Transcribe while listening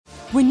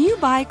When you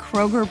buy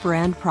Kroger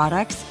brand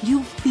products,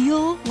 you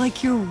feel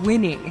like you're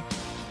winning.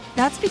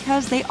 That's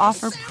because they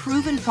offer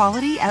proven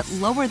quality at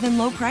lower than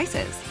low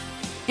prices.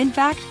 In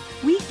fact,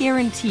 we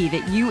guarantee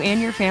that you and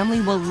your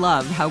family will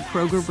love how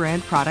Kroger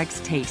brand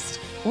products taste,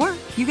 or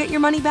you get your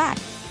money back.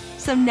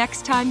 So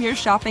next time you're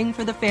shopping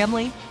for the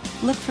family,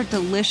 look for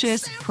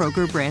delicious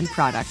Kroger brand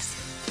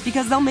products,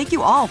 because they'll make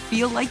you all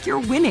feel like you're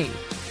winning.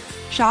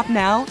 Shop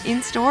now,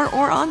 in-store,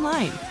 or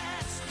online.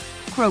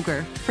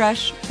 Kroger,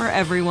 fresh for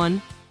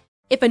everyone.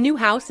 If a new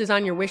house is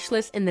on your wish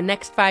list in the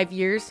next 5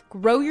 years,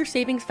 grow your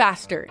savings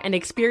faster and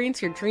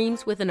experience your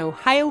dreams with an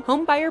Ohio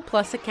Homebuyer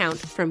Plus account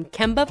from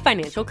Kemba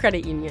Financial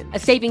Credit Union. A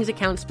savings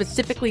account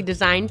specifically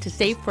designed to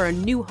save for a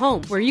new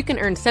home, where you can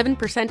earn 7%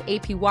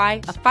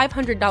 APY,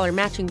 a $500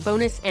 matching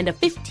bonus, and a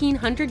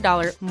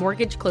 $1,500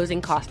 mortgage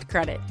closing cost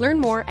credit. Learn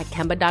more at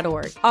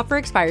Kemba.org. Offer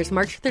expires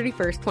March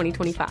 31st,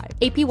 2025.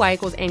 APY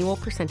equals annual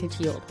percentage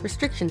yield.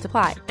 Restrictions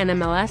apply.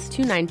 NMLS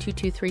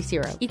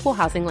 292230. Equal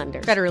housing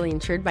lender. Federally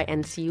insured by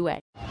NCUA.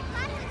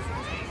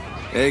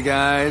 Hey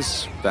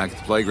guys, back at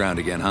the playground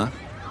again, huh?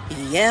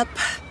 Yep.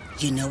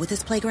 You know what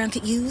this playground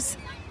could use?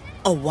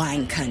 A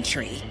wine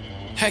country.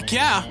 Heck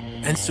yeah,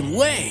 and some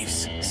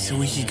waves so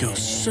we could go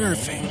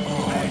surfing.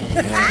 Oh,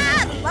 yeah.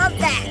 Ah, love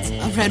that.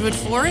 A redwood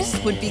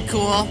forest would be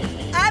cool.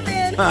 I'm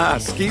in.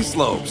 Ski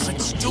slopes.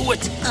 Let's do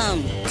it.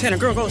 Can a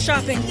girl go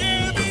shopping?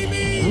 Yeah,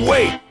 baby.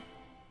 Wait!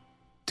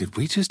 Did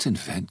we just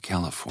invent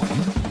California?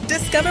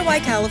 Discover why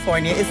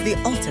California is the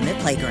ultimate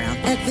playground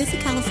at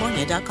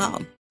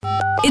visitcalifornia.com.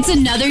 It's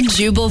another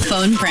Jubal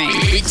phone prank.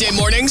 Weekday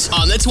mornings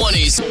on the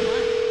 20s.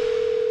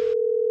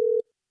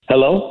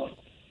 Hello?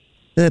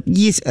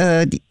 Yes,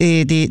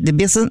 the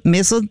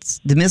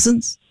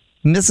Masons?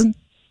 Mason?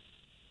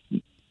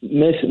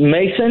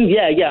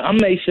 Yeah, I'm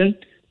Mason.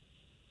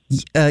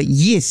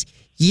 Yes.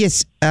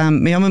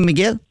 Me llamo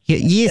Miguel.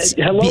 Yes.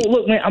 Hello?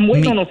 Look, man, I'm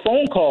waiting on a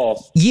phone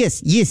call.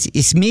 Yes,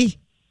 it's me.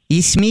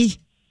 It's me.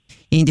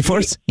 In the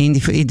fourth, in the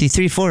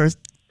 3/4,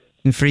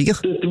 in Frigo.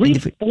 The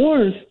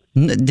 3/4?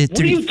 No, the What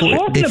are you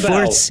talking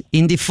about?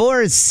 In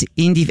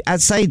the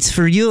outsides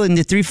for you in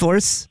the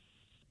 3/4.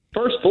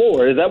 First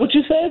floor, is that what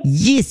you said?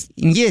 Yes.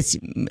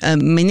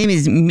 My name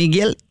is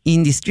Miguel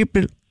in the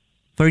stripper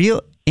for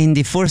you in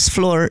the 4th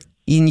floor.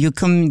 And you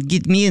come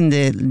get me in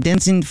the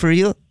dancing for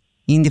you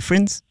in the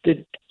friends.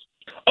 Okay,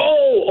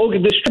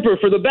 the stripper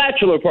for the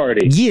bachelor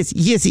party. Yes,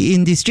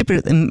 in the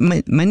stripper.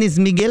 My name is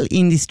Miguel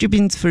in the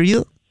stripping for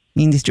you.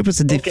 In the strippers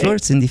at the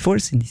floors, in the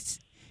 4th, in the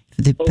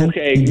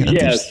Okay,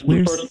 yes,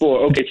 the first floor.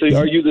 Okay, so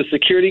are you the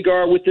security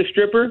guard with the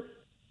stripper?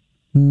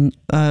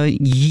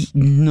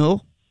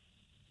 No.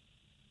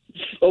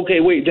 Okay,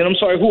 wait, then I'm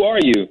sorry, who are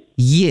you?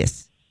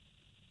 Yes.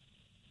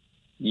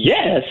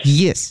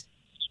 Yes?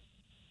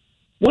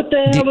 What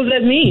the hell does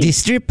that mean? The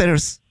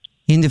strippers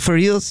in the for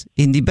yous,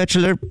 in the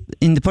bachelor,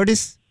 in the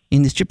parties,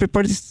 in the stripper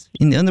parties,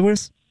 in the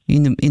underwears,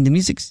 in the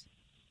musics.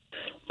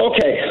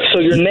 Okay, so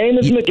your name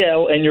is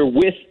Miguel and you're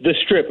with the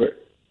stripper.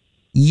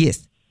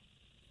 Yes.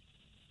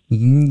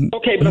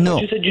 Okay, but I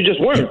thought you said you just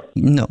weren't.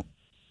 No.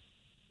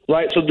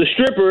 Right, so the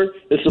stripper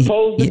is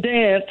supposed to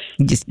dance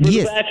for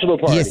the bachelor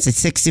party. Yes, it's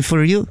sexy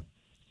for you.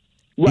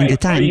 Right, in the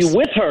times. Are you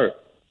with her?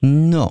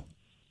 No.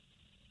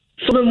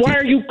 So then why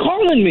are you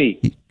calling me?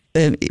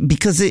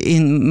 Because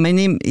my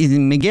name is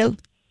Miguel.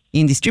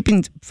 In the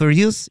stripping for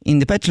use, in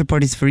the bachelor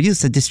parties for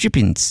use, at the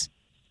strippings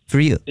for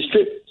you.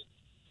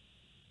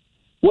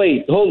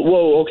 Wait.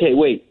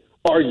 Wait.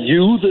 Are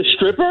you the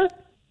stripper?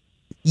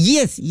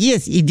 Yes.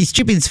 In the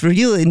strippings for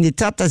you, in the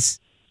tatas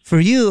for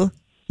you,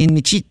 in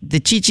the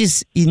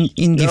chichis,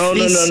 in the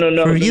face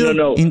for you.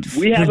 No.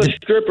 We have a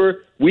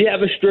stripper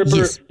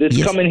that's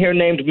coming here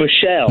named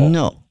Michelle.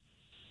 No.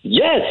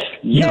 Yes,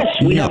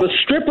 we have a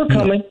stripper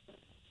coming.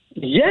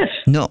 Yes.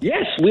 No.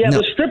 Yes, we have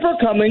a stripper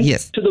coming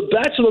to the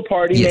bachelor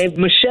party named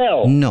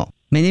Michelle. No.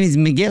 My name is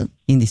Miguel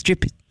in the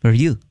stripping for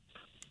you.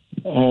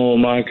 Oh,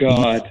 my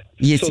God.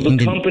 Yes. So the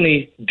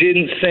company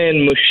didn't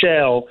send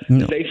Michelle.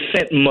 No. They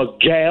sent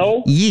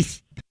Miguel?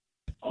 Yes.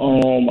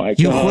 Oh, my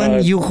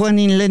God. You Juan,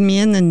 let me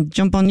in and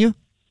jump on you?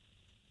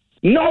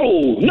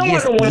 No, I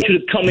don't want you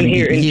to come in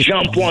here and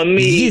jump on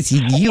me. Yes,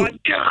 you. Oh, my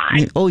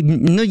God. Oh,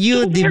 no,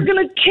 you. They're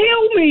going to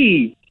kill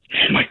me.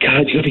 Oh, my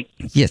God.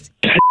 Yes.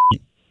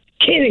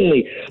 Kidding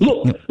me.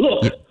 Look.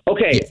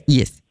 Okay.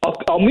 Yes.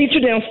 I'll meet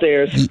you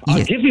downstairs.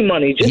 I'll give you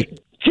money. Just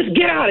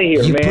get out of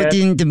here, you man. You put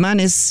in the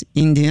monies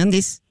in the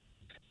undies.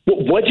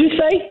 What'd you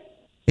say?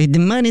 The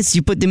monies.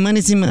 You put the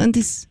monies in my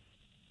undies.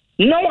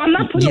 No, I'm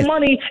not putting the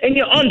money in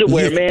your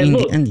underwear, man.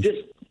 Look, I'm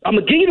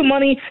going to give you the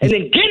money and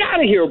then get out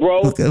of here,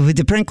 bro. Look, with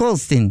the prank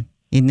calls then.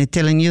 And they're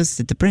telling you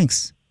that the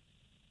pranks.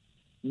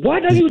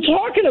 What are you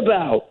talking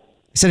about?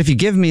 I said if you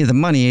give me the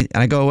money and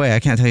I go away, I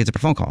can't tell you it's a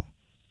phone call.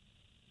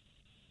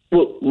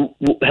 Well,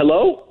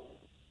 hello?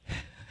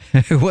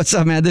 What's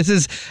up, man? This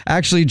is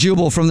actually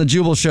Jubal from the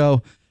Jubal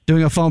Show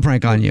doing a phone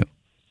prank on you.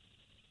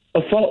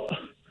 A phone?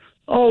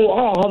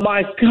 Oh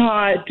my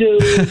God,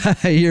 dude.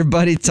 Your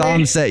buddy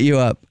Tom set you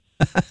up.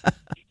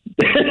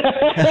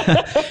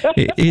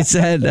 He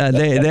said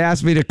they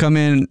asked me to come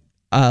in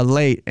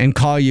late and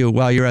call you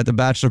while you're at the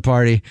bachelor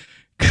party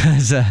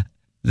because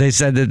they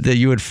said that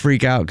you would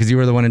freak out because you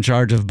were the one in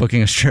charge of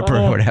booking a stripper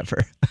or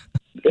whatever.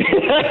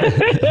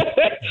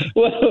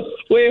 Well,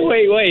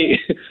 wait.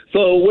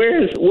 So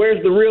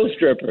where's the real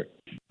stripper?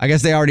 I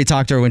guess they already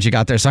talked to her when she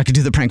got there, so I could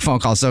do the prank phone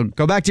call. So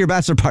go back to your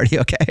bachelor party,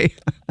 okay?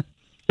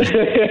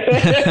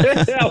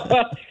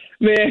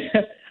 Man,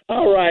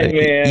 all right,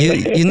 man.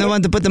 You know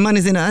when to put the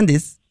monies in the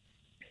undies.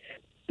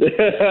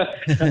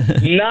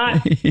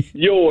 Not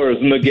yours,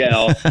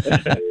 Miguel.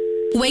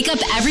 Wake up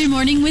every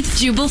morning with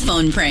Jubal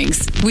phone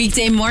pranks.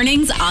 Weekday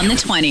mornings on the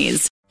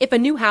 20s. If a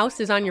new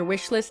house is on your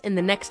wish list in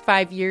the next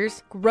 5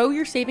 years, grow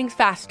your savings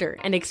faster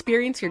and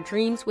experience your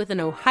dreams with an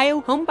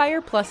Ohio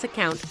Homebuyer Plus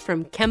account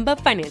from Kemba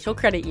Financial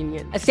Credit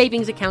Union. A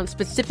savings account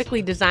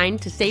specifically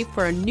designed to save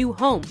for a new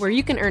home where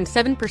you can earn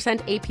 7%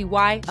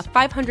 APY,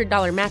 a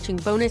 $500 matching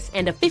bonus,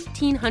 and a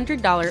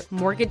 $1,500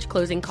 mortgage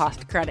closing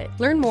cost credit.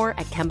 Learn more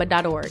at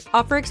Kemba.org.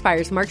 Offer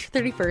expires March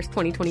 31st,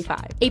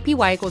 2025.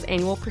 APY equals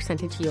annual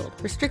percentage yield.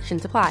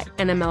 Restrictions apply.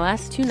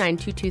 NMLS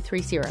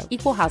 292230.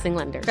 Equal housing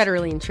lender.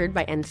 Federally insured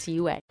by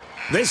NCUA.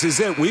 This is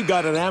it. We've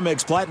got an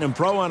Amex Platinum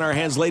Pro on our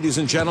hands, ladies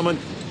and gentlemen.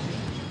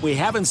 We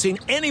haven't seen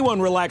anyone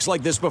relax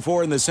like this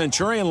before in the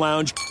Centurion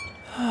Lounge.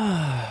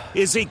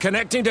 Is he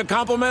connecting to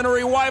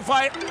complimentary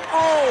Wi-Fi?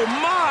 Oh,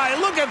 my!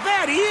 Look at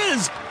that! He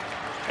is!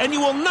 And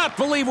you will not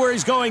believe where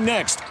he's going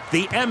next.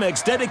 The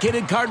Amex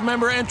dedicated card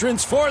member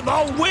entrance for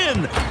the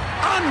win!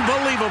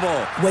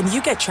 Unbelievable! When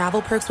you get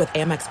travel perks with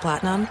Amex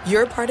Platinum,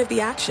 you're part of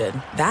the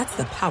action. That's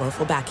the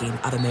powerful backing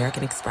of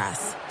American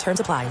Express. Terms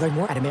apply. Learn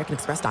more at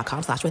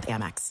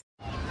americanexpress.com/withAmex.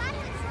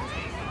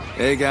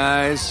 Hey,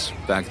 guys.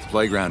 Back at the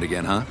playground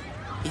again, huh?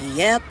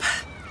 Yep.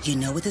 You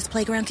know what this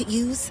playground could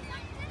use?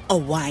 A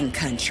wine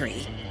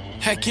country.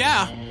 Heck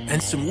yeah,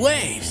 and some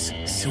waves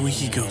so we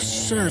could go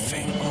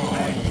surfing. Oh,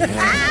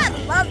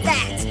 yeah. Love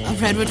that. A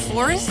redwood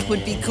forest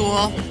would be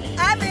cool.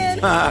 I'm in.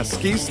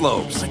 Ski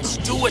slopes. Let's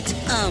do it.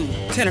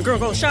 Can a girl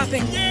go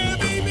shopping? Yeah,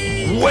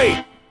 baby.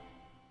 Wait!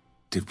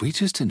 Did we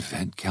just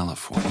invent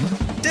California?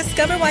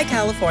 Discover why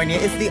California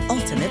is the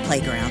ultimate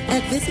playground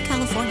at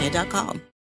visitcalifornia.com.